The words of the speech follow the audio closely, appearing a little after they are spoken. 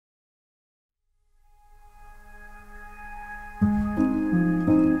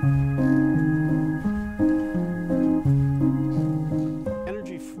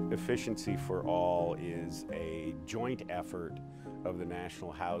Efficiency for All is a joint effort of the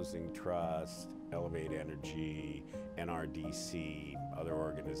National Housing Trust, Elevate Energy, NRDC, other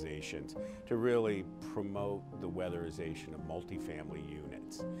organizations, to really promote the weatherization of multifamily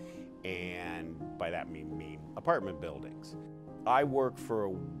units. And by that we mean apartment buildings. I work for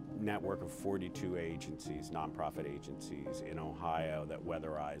a network of 42 agencies, nonprofit agencies in Ohio that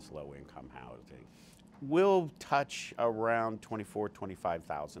weatherize low-income housing. We'll touch around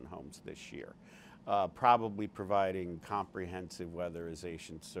 25,000 homes this year, probably providing comprehensive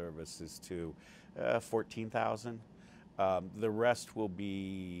weatherization services to 14,000. The rest will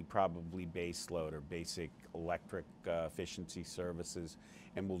be probably base load or basic electric efficiency services,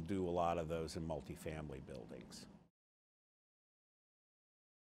 and we'll do a lot of those in multifamily buildings.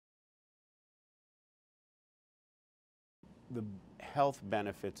 The health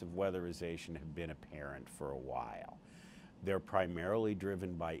benefits of weatherization have been apparent for a while. They're primarily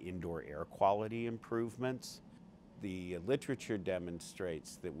driven by indoor air quality improvements. The literature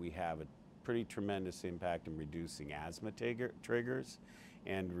demonstrates that we have a pretty tremendous impact in reducing asthma triggers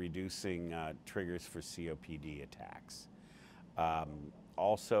and reducing triggers for COPD attacks.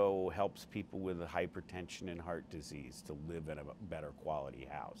 Also helps people with hypertension and heart disease to live in a better quality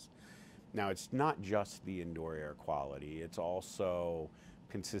house. Now, it's not just the indoor air quality, it's also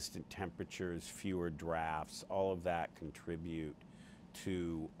consistent temperatures, fewer drafts, all of that contribute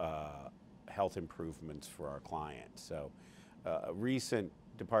to health improvements for our clients. So a recent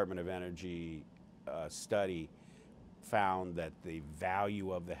Department of Energy study found that the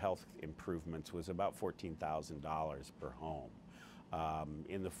value of the health improvements was about $14,000 per home,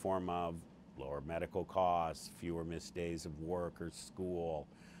 in the form of lower medical costs, fewer missed days of work or school,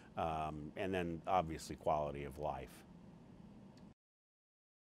 and then obviously quality of life.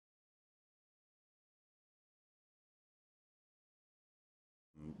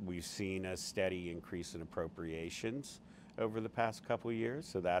 We've seen a steady increase in appropriations over the past couple of years,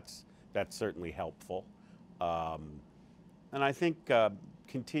 so that's certainly helpful. And I think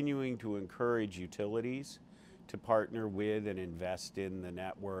continuing to encourage utilities to partner with and invest in the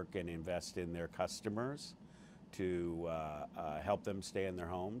network and invest in their customers to help them stay in their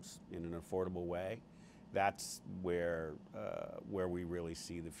homes in an affordable way. That's where we really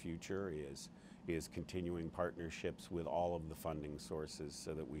see the future is continuing partnerships with all of the funding sources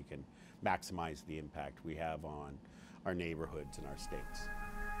so that we can maximize the impact we have on our neighborhoods and our states.